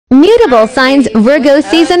Mutable signs Virgo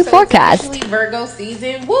season So forecast. it's officially Virgo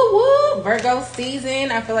season. Woo woo! Virgo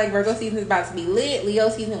season. I feel like Virgo season is about to be lit. Leo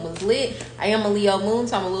season was lit. I am a Leo moon,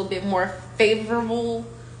 so I'm a little bit more favorable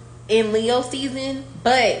in Leo season.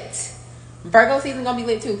 But Virgo season gonna be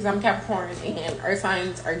lit too because I'm Capricorn and Earth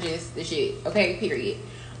signs are just the shit. Okay, period.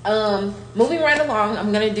 Moving right along,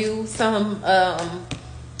 I'm gonna do some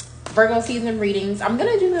Virgo season readings. I'm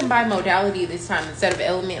gonna do them by modality this time instead of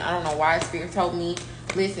element. I don't know why Spirit told me,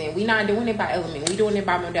 listen, we're not doing it by element. We're doing it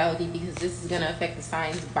by modality because this is gonna affect the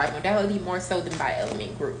signs by modality more so than by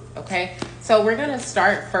element group. Okay, so we're gonna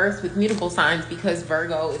start first with mutable signs because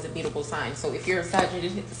Virgo is a mutable sign. So if you're a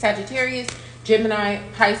Sagittarius, Gemini,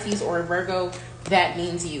 Pisces, or a Virgo, that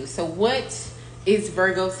means you. So what is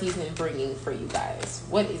Virgo season bringing for you guys?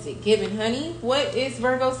 What is it giving, honey? What is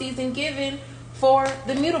Virgo season giving for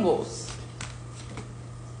the mutables?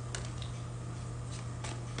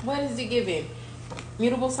 What is it giving?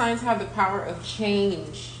 Mutable signs have the power of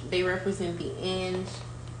change. They represent the end,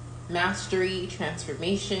 mastery,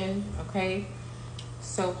 transformation. Okay,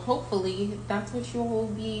 so hopefully that's what you'll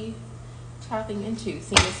be tapping into,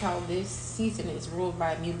 seeing as how this season is ruled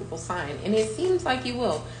by a mutable sign. And it seems like you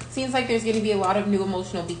will. Seems like there's going to be a lot of new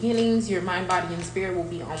emotional beginnings. Your mind, body, and spirit will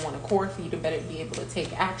be on one accord for you to better be able to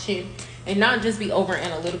take action and not just be over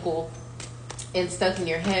analytical and stuck in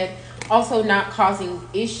your head. Also not causing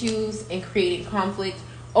issues and creating conflict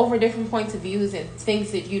over different points of views and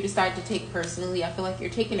things that you decide to take personally. I feel like you're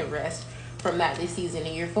taking a rest from that this season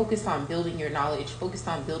and you're focused on building your knowledge, focused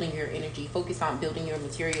on building your energy, focused on building your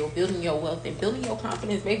material, building your wealth, and building your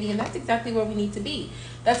confidence, baby. And that's exactly where we need to be.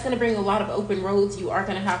 That's going to bring a lot of open roads. You are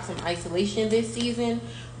going to have some isolation this season,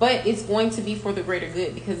 but it's going to be for the greater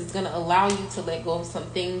good because it's going to allow you to let go of some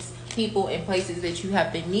things, people, and places that you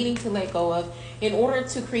have been needing to let go of in order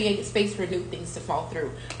to create space for new things to fall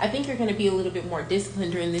through. I think you're going to be a little bit more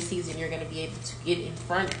disciplined during this season. You're going to be able to get in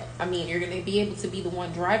front. You're going to be able to be the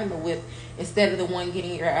one driving the whip instead of the one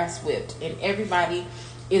getting your ass whipped. And everybody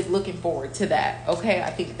is looking forward to that. Okay, I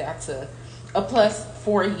think that's a plus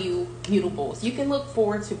for you mutables. You can look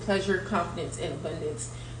forward to pleasure, confidence, and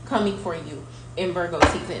abundance coming for you in Virgo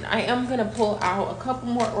season. I am going to pull out a couple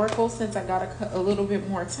more oracles since I got a little bit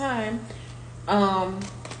more time.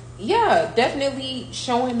 Yeah, definitely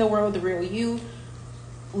showing the world the real you,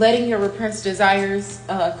 letting your repressed desires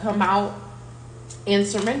come out, and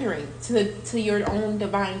surrendering to your own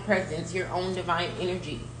divine presence, your own divine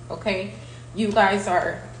energy. Okay, you guys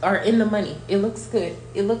are in the money. It looks good.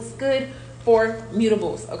 It looks good for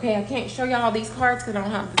mutables. Okay, I can't show y'all these cards because I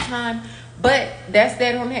don't have the time, but that's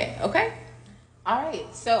that on that. Okay, all right.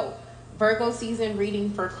 So Virgo season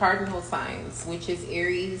reading for cardinal signs, which is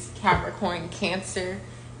Aries, Capricorn, Cancer.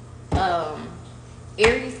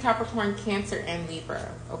 Aries, Capricorn, Cancer, and Libra.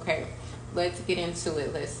 Okay, let's get into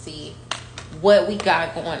it. Let's see what we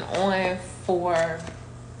got going on for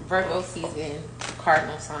Virgo season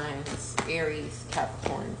cardinal signs: Aries,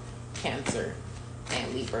 Capricorn, Cancer,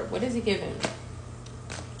 and Libra. What is it giving?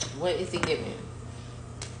 What is it giving?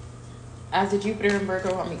 As a Jupiter in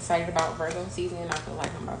Virgo, I'm excited about Virgo season. I feel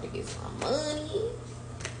like I'm about to get some money.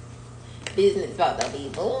 Business about to be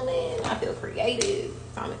booming. I feel creative.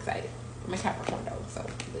 So I'm excited. I'm a Capricorn though, so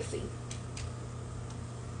let's see.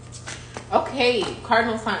 Okay,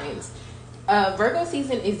 cardinal signs. Virgo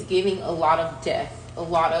season is giving a lot of death, a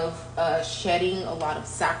lot of shedding, a lot of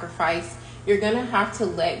sacrifice. You're going to have to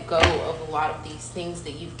let go of a lot of these things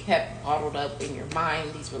that you've kept bottled up in your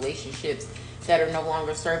mind, these relationships that are no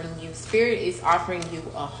longer serving you. Spirit is offering you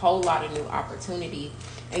a whole lot of new opportunity,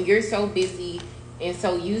 and you're so busy and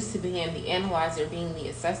so used to being the analyzer, being the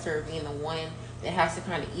assessor, being the one that has to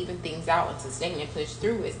kind of even things out and sustain and push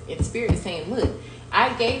through it. And Spirit is saying, look,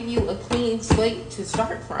 I gave you a clean slate to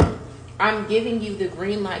start from. I'm giving you the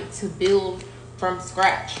green light to build from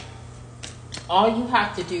scratch. All you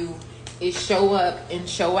have to do is show up and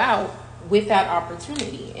show out with that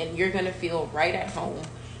opportunity, and you're going to feel right at home.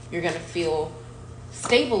 You're going to feel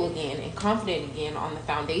stable again and confident again on the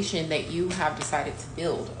foundation that you have decided to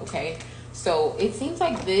build. Okay, so it seems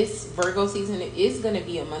like this Virgo season is going to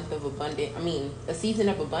be a month of a season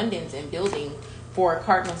of abundance and building for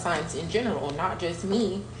cardinal signs in general, not just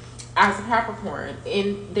me as a Capricorn.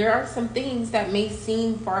 And there are some things that may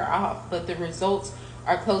seem far off, but the results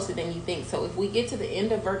are closer than you think. So if we get to the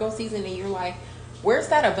end of Virgo season and you're like, where's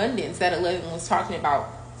that abundance that 11 was talking about?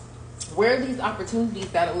 Where are these opportunities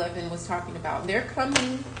that 11 was talking about? They're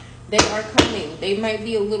coming. They are coming. They might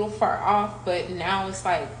be a little far off, but now it's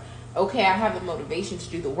like, okay, I have the motivation to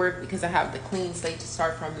do the work because I have the clean slate to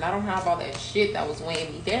start from, and I don't have all that shit that was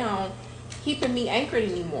weighing me down, keeping me anchored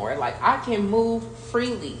anymore. Like, I can move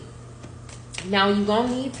freely. Now you're going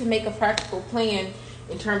to need to make a practical plan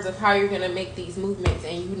in terms of how you're going to make these movements,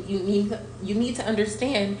 and you need to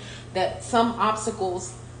understand that some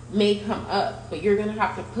obstacles may come up, but you're going to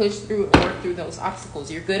have to push through and work through those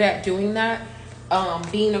obstacles. You're good at doing that.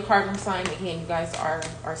 Being a cardinal sign, again, you guys are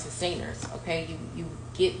sustainers, okay? You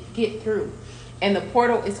get through. And the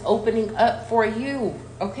portal is opening up for you,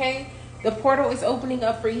 okay? The portal is opening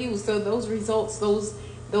up for you. So those results,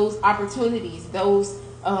 those opportunities, those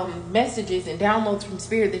messages and downloads from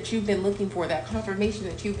spirit that you've been looking for, that confirmation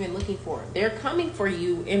that you've been looking for, they're coming for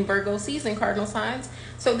you in Virgo season, cardinal signs.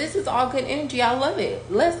 So this is all good energy. I love it.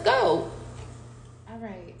 Let's go. All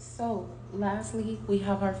right. So lastly, we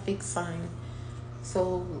have our fixed sign.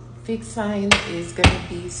 So fixed sign is going to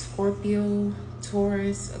be Scorpio,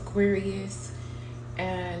 Taurus, Aquarius,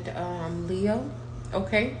 and Leo.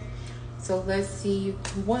 Okay. So let's see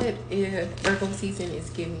what Virgo season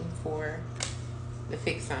is giving for the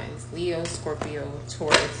fixed signs: Leo, Scorpio,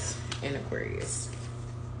 Taurus, and Aquarius.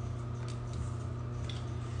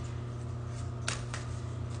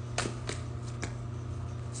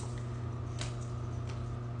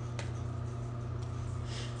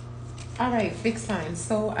 All right, fixed signs.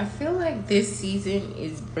 So I feel like this season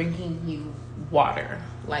is bringing you water.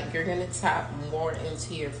 Like you're going to tap more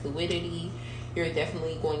into your fluidity. You're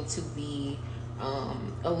definitely going to be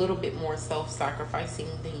a little bit more self-sacrificing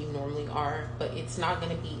than you normally are, but it's not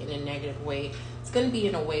going to be in a negative way. It's going to be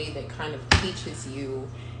in a way that kind of teaches you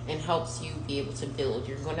and helps you be able to build.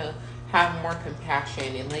 You're going to have more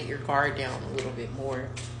compassion and let your guard down a little bit more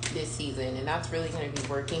this season, and that's really going to be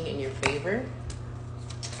working in your favor.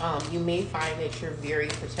 You may find that you're very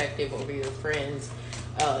protective over your friends,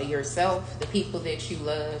 yourself, the people that you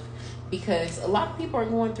love, because a lot of people are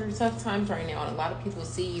going through tough times right now, and a lot of people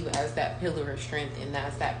see you as that pillar of strength and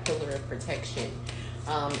as that pillar of protection.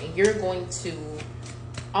 And you're going to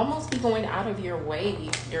almost be going out of your way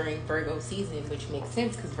during Virgo season, which makes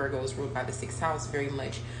sense because Virgo is ruled by the 6th house, very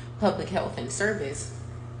much public health and service.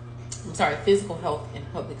 I'm sorry, physical health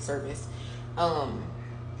and public service.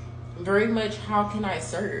 Very much, how can I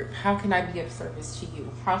serve? How can I be of service to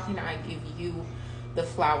you? How can I give you the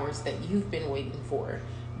flowers that you've been waiting for?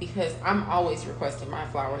 Because I'm always requesting my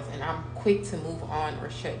flowers, and I'm quick to move on or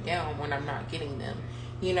shut down when I'm not getting them,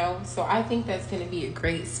 you know? So I think that's going to be a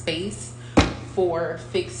great space for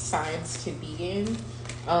fixed signs to be in.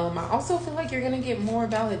 I also feel like you're going to get more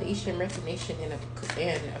validation, recognition,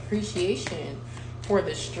 and appreciation for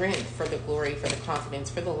the strength, for the glory, for the confidence,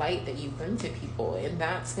 for the light that you bring to people. And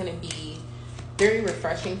that's going to be very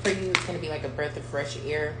refreshing for you. It's going to be like a breath of fresh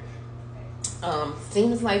air.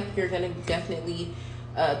 Seems like you're going to definitely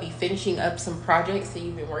be finishing up some projects that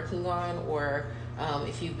you've been working on, or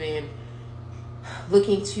if you've been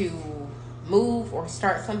looking to move or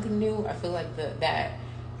start something new, I feel like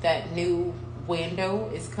that new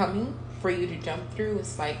window is coming for you to jump through.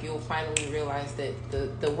 It's like you'll finally realize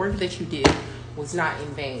that the work that you did was not in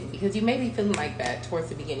vain, because you may be feeling like that towards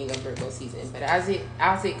the beginning of Virgo season, but as it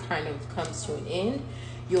kind of comes to an end,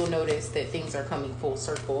 you'll notice that things are coming full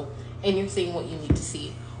circle and you're seeing what you need to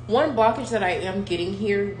see. One blockage that I am getting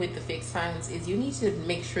here with the fixed signs is you need to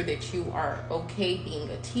make sure that you are okay being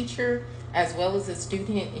a teacher as well as a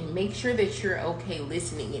student, and make sure that you're okay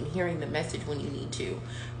listening and hearing the message when you need to.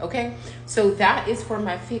 Okay, so that is for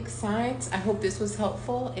my fixed signs. I hope this was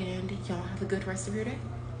helpful, and y'all have a good rest of your day.